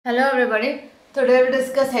Hello everybody. Today we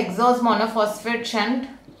discuss hexose monophosphate shunt.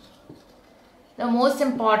 The most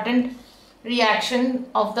important reaction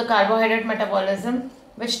of the carbohydrate metabolism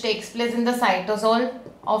which takes place in the cytosol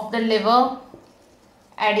of the liver,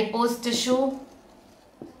 adipose tissue,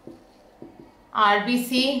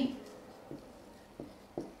 RBC,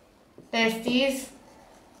 testes,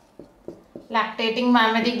 lactating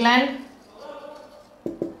mammary gland.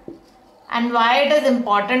 And why it is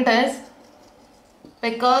important is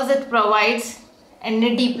because it provides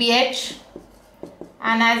NADPH,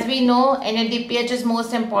 and as we know NADPH is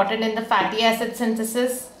most important in the fatty acid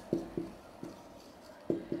synthesis,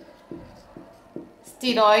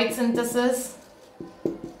 steroid synthesis,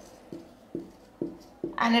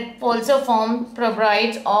 and it also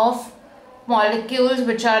provides of molecules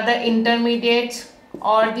which are the intermediates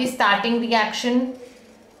or the starting reaction,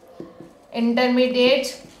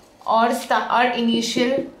 intermediates or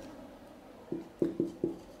initial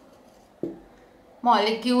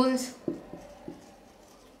molecules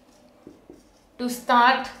to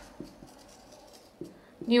start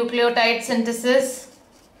nucleotide synthesis.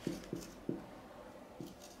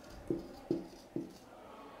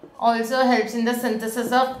 Also helps in the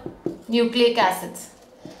synthesis of nucleic acids.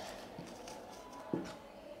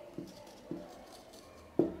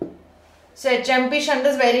 So HMP shunt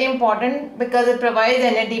is very important because it provides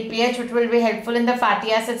NADPH which will be helpful in the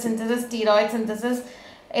fatty acid synthesis, steroid synthesis.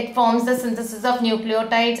 It forms the synthesis of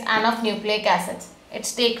nucleotides and of nucleic acids. It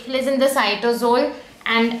takes place in the cytosol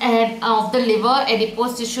and of the liver,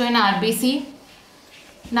 adipose tissue and RBC.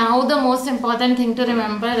 Now the most important thing to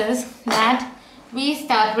remember is that we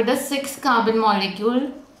start with a 6 carbon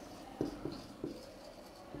molecule,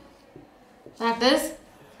 that is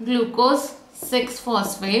glucose 6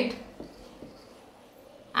 phosphate,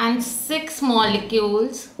 and 6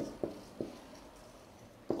 molecules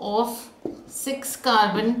of 6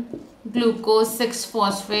 carbon glucose 6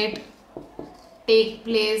 phosphate take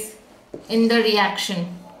place in the reaction,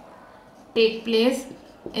 take place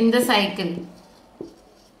in the cycle.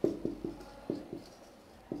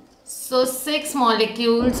 So 6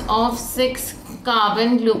 molecules of 6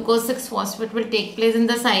 carbon glucose 6 phosphate will take place in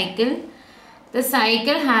the cycle. The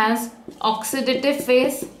cycle has oxidative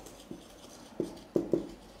phase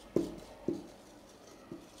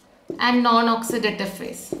and non-oxidative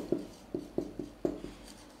phase.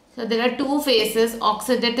 So there are two phases,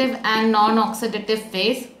 oxidative and non-oxidative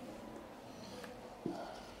phase.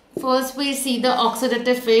 First we'll see the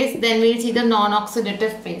oxidative phase, then we'll see the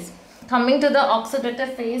non-oxidative phase. Coming to the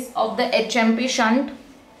oxidative phase of the HMP shunt,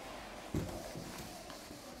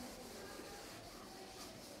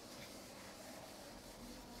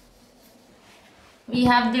 we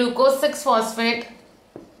have glucose 6 phosphate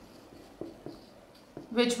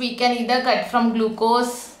which we can either cut from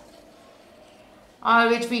glucose or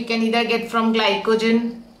which we can either get from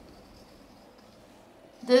glycogen.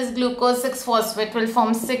 This glucose 6 phosphate will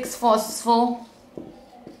form 6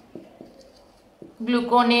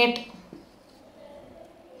 phosphogluconate,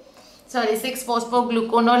 6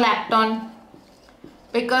 phosphogluconolactone.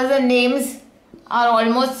 Because the names are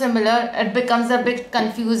almost similar, it becomes a bit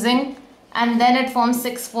confusing, and then it forms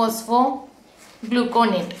 6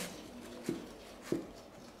 phosphogluconate.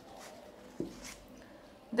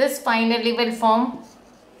 This finally will form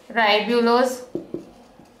ribulose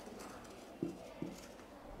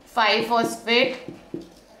 5-phosphate,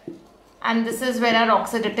 and this is where our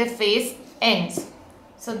oxidative phase ends.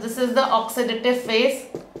 So this is the oxidative phase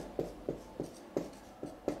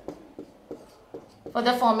for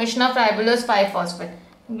the formation of ribulose 5-phosphate.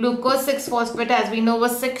 Glucose 6-phosphate, as we know,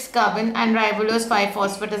 was 6 carbon, and ribulose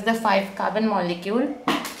 5-phosphate is the 5 carbon molecule.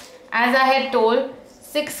 As I had told,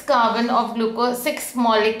 6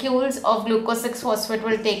 molecules of glucose 6-phosphate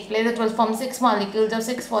will take place. It will form 6 molecules of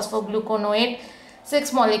 6 phosphogluconate,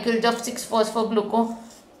 6 molecules of 6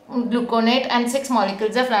 phosphogluconate, and 6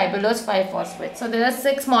 molecules of ribulose 5-phosphate. So there are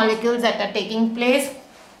 6 molecules that are taking place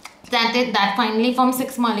that finally form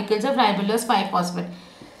 6 molecules of ribulose 5-phosphate.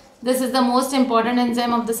 This is the most important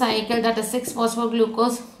enzyme of the cycle, that is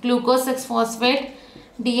 6-phosphoglucose, glucose 6-phosphate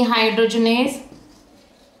dehydrogenase.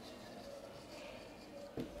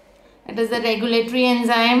 It is the regulatory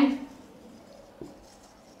enzyme.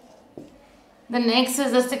 The next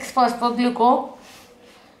is the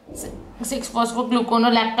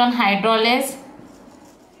 6-phosphogluconolactone hydrolase.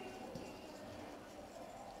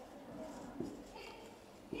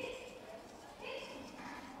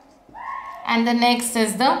 And the next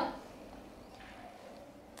is the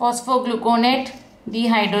phosphogluconate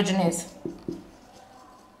dehydrogenase.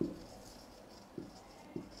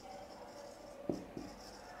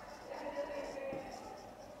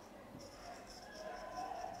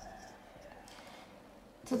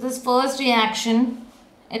 So this first reaction,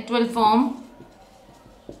 it will form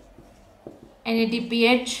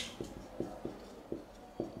NADPH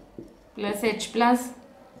plus H plus.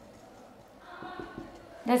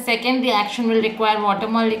 The second reaction will require water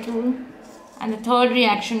molecule, and the third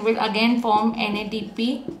reaction will again form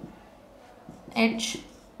NADPH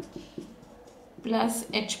plus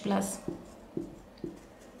H plus.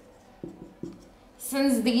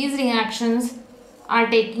 Since these reactions are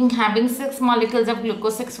having 6 molecules of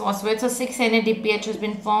glucose 6-phosphate, so 6 NADPH has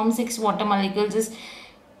been formed, 6 water molecules is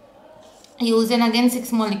used, and again 6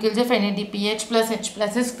 molecules of NADPH plus H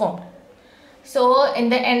plus is formed. So in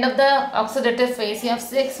the end of the oxidative phase, you have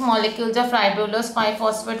 6 molecules of ribulose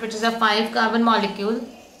 5-phosphate, which is a 5 carbon molecule,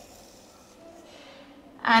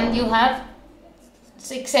 and you have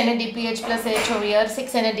 6 NADPH plus H over here,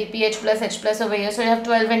 6 NADPH plus H plus over here, so you have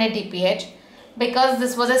 12 NADPH. Because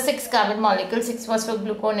this was a 6 carbon molecule,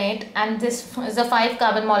 6-phosphogluconate, and this is a 5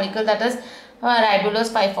 carbon molecule, that is ribulose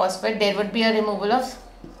 5-phosphate, there would be a removal of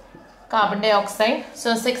carbon dioxide.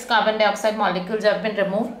 So 6 carbon dioxide molecules have been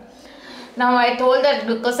removed. Now I told that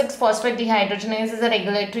glucose 6-phosphate dehydrogenase is a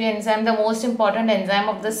regulatory enzyme, the most important enzyme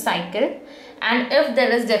of this cycle. And if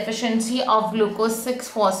there is deficiency of glucose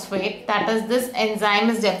 6-phosphate, that is this enzyme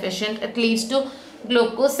is deficient, it leads to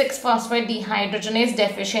glucose 6-phosphate dehydrogenase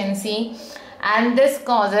deficiency, and this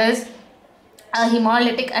causes a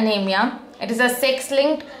hemolytic anemia. It is a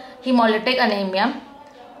sex-linked hemolytic anemia,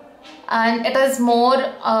 and it is more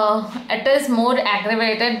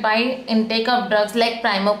aggravated by intake of drugs like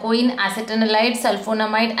primacoin, acetonolide,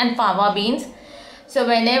 sulfonamide and favabeans. So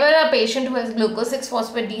whenever a patient who has glucose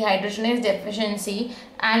 6-phosphate dehydrogenase deficiency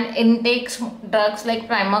and intakes drugs like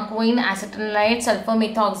primacoin, acetonolide,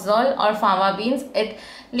 sulfamethoxazole or favabeans, it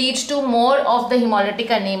leads to more of the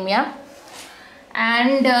hemolytic anemia.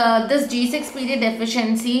 And this G6PD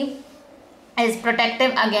deficiency is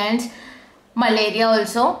protective against malaria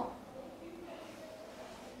also.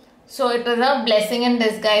 So it is a blessing in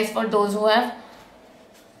disguise for those who have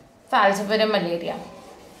falciparum malaria.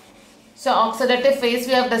 So oxidative phase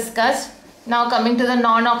we have discussed. Now coming to the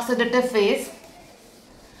non-oxidative phase.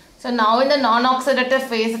 So now in the non-oxidative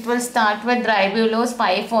phase, it will start with ribulose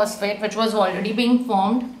 5-phosphate, which was already being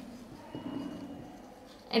formed.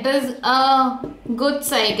 It is a good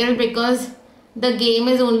cycle because the game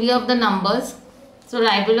is only of the numbers. So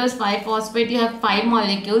ribulose 5-phosphate, you have 5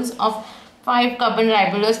 molecules of 5 carbon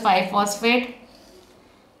ribulose 5-phosphate.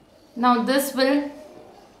 Now this will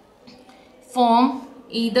form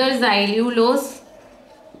either xylulose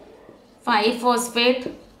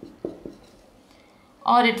 5-phosphate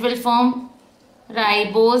or it will form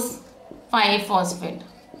ribose 5-phosphate.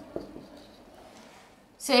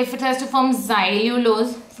 So if it has to form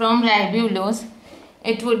xylulose from ribulose,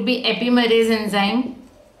 it would be epimerase enzyme,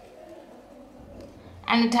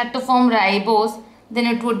 and it had to form ribose, then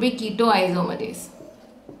it would be ketoisomerase.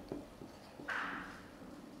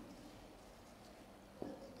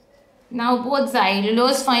 Now both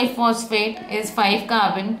xylulose 5-phosphate is 5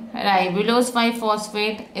 carbon, ribulose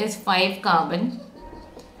 5-phosphate is 5 carbon.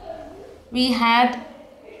 We had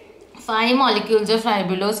 5 molecules of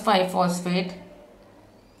ribulose 5-phosphate.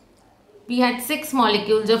 We had 6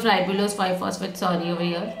 molecules of ribulose 5-phosphate, sorry, over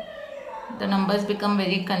here. The numbers become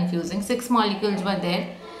very confusing. 6 molecules were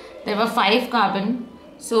there. There were 5 carbon.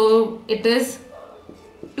 So it is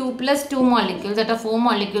 2 plus 2 molecules, that are 4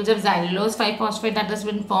 molecules of xylulose 5-phosphate that has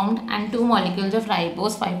been formed, and 2 molecules of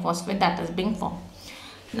ribose 5-phosphate that is being formed.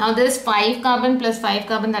 Now this 5 carbon plus 5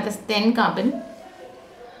 carbon, that is 10 carbon.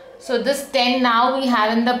 So this 10 now we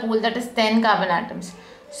have in the pool, that is 10 carbon atoms.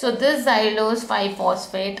 So this xylulose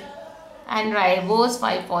 5-phosphate and ribose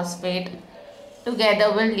 5-phosphate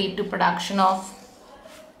together will lead to production of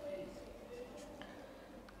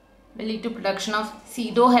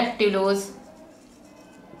pseudoheptulose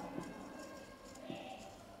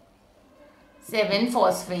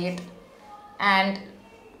 7-phosphate and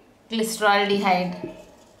glyceraldehyde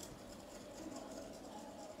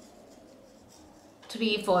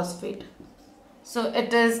 3-phosphate. So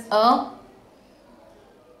it is a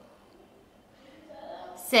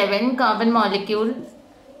 7 carbon molecule.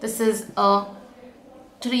 This is a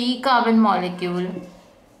 3 carbon molecule.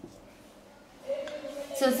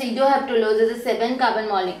 So pseudoheptulose is a 7 carbon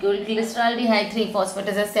molecule. Glyceraldehyde 3-phosphate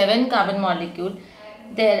is a 7 carbon molecule.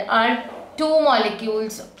 There are 2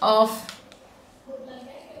 molecules of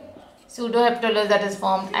pseudoheptulose that is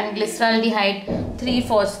formed, and glyceraldehyde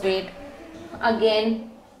 3-phosphate,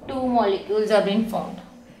 again 2 molecules are being formed.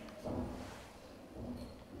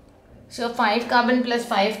 So 5 carbon plus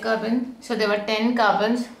 5 carbon, so there were 10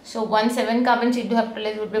 carbons. So 1 7 carbon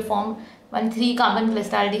pseudoheptulose would be formed, 1 3 carbon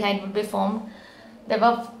glyceraldehyde would be formed. there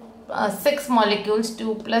were 6 molecules,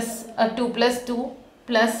 2 plus 2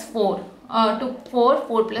 plus 4,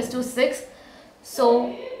 4 plus 2 6.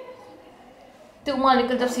 So 2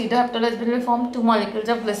 molecules of acetoheptolase will be formed, 2 molecules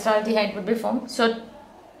of glyceraldehyde will be formed. So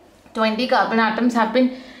 20 carbon atoms have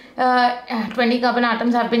been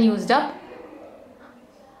used up.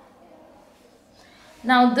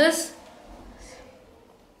 Now this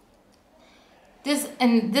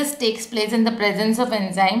takes place in the presence of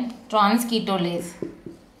enzyme trans-ketolase.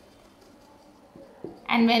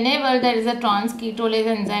 And whenever there is a trans-ketolase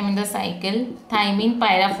enzyme in the cycle, thymine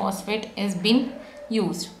pyrophosphate is being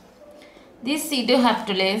used. This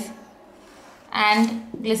acetoheptolase and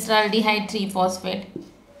glyceraldehyde 3-phosphate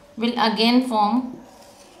will again form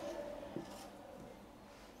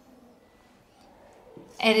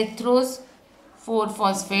erythrose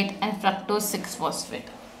 4-phosphate and fructose 6-phosphate.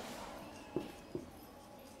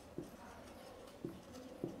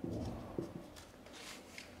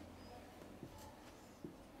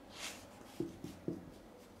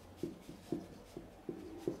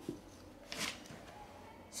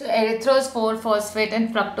 So erythrose 4-phosphate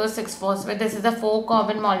and fructose 6-phosphate, this is a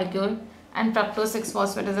 4-carbon molecule, and fructose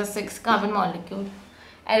 6-phosphate is a 6-carbon molecule.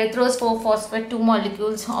 Erythrose 4-phosphate, 2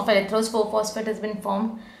 molecules of erythrose 4-phosphate has been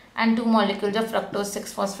formed, and 2 molecules of fructose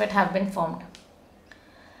 6-phosphate have been formed.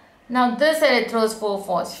 Now this erythrose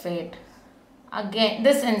 4-phosphate, again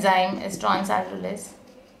this enzyme is transalurylase.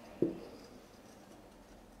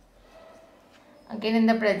 Again in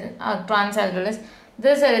the present transalurylase,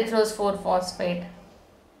 this erythrose 4-phosphate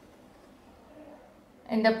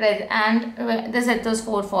in the present, and this erythrose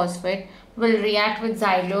 4-phosphate will react with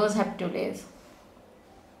xylose heptulase.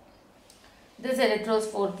 This erythrose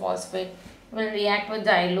 4-phosphate will react with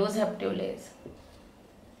xylose heptulase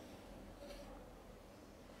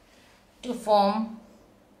to form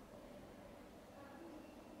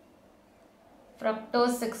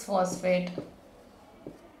fructose 6-phosphate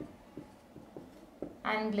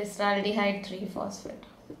and glyceraldehyde 3-phosphate.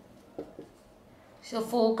 So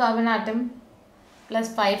 4 carbon atom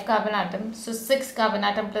plus 5 carbon atom, so 6 carbon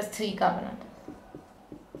atom plus 3 carbon atom.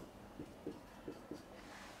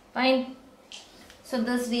 Fine. So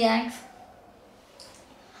this reacts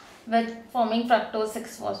with forming fructose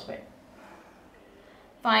 6-phosphate.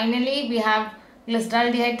 Finally, we have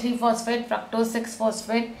glyceraldehyde 3-phosphate, fructose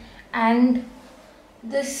 6-phosphate, and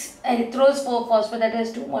this erythrose 4-phosphate that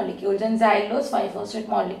has 2 molecules, and xylose 5-phosphate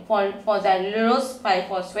for xylose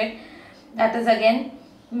 5-phosphate that is again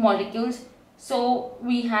molecules. So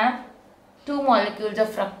we have 2 molecules of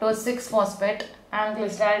fructose 6-phosphate, and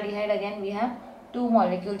glyceraldehyde again we have 2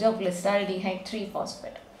 molecules of glyceraldehyde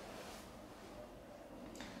 3-phosphate.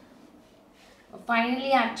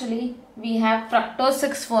 Finally, actually we have fructose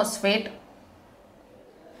 6-phosphate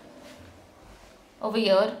over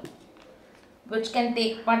here, which can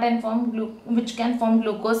take part and form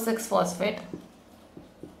glucose 6-phosphate.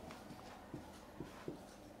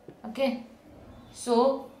 Okay,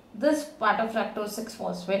 so this part of fructose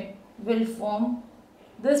 6-phosphate will form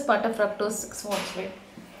this part of fructose 6-phosphate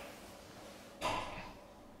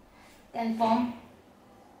can form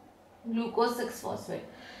glucose 6-phosphate.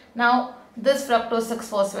 Now this fructose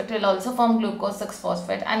 6-phosphate will also form glucose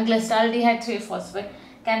 6-phosphate, and glyceraldehyde 3-phosphate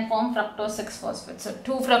can form fructose 6-phosphate. So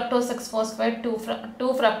 2 fructose 6-phosphate, 2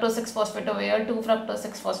 fructose 6-phosphate over here, 2 fructose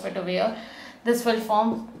 6-phosphate over here. This will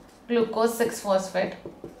form glucose 6-phosphate.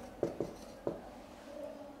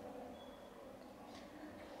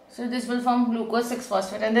 So this will form glucose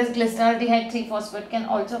 6-phosphate, and this glyceraldehyde 3-phosphate can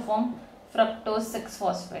also form fructose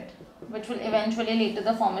 6-phosphate, which will eventually lead to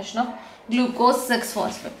the formation of glucose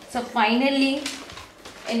 6-phosphate. So finally,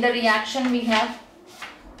 in the reaction we have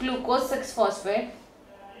glucose 6-phosphate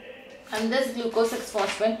and this glucose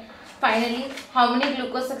 6-phosphate. Finally, how many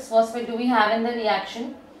glucose 6-phosphate do we have in the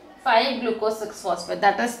reaction? 5 glucose 6-phosphate.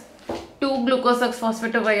 That is 2 glucose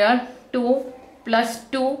 6-phosphate over here. 2 plus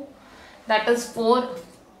 2, that is 4.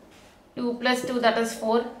 2 plus 2, that is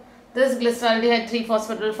 4. This glyceraldehyde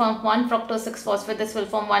 3-phosphate will form 1 fructose 6-phosphate. This will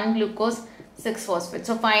form 1 glucose 6-phosphate.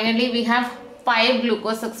 So finally we have 5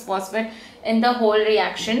 glucose 6-phosphate in the whole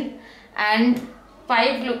reaction, and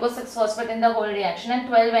 5 glucose 6-phosphate in the whole reaction, and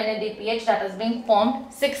 12 NADPH that is being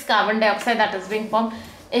formed, 6 carbon dioxide that is being formed.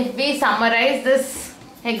 If we summarize this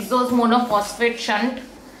hexose monophosphate shunt,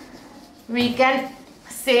 we can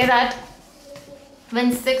say that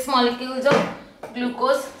when 6 molecules of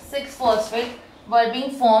glucose 6-phosphate were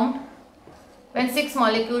being formed, when 6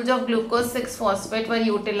 molecules of glucose 6-phosphate were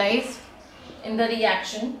utilized in the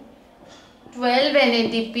reaction, 12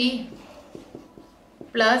 NADP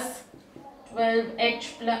plus 12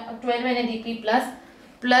 NADP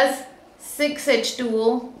plus 6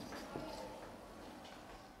 H2O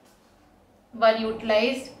were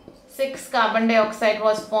utilized, 6 carbon dioxide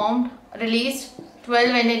was formed, released, 12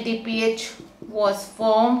 NADPH was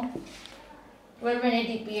formed, 12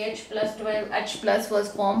 NADPH plus 12H plus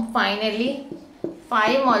was formed. Finally,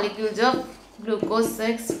 5 molecules of glucose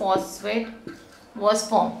 6 phosphate was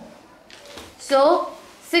formed. So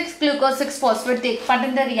 6 glucose 6 phosphate take part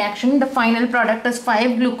in the reaction. The final product is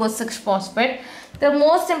 5 glucose 6 phosphate. The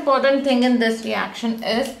most important thing in this reaction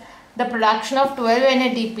is the production of 12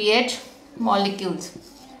 NADPH molecules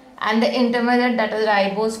and the intermediate, that is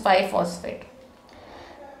ribose 5 phosphate.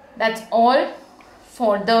 That's all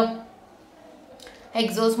for the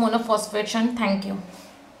Hexose monophosphate shunt. Thank you.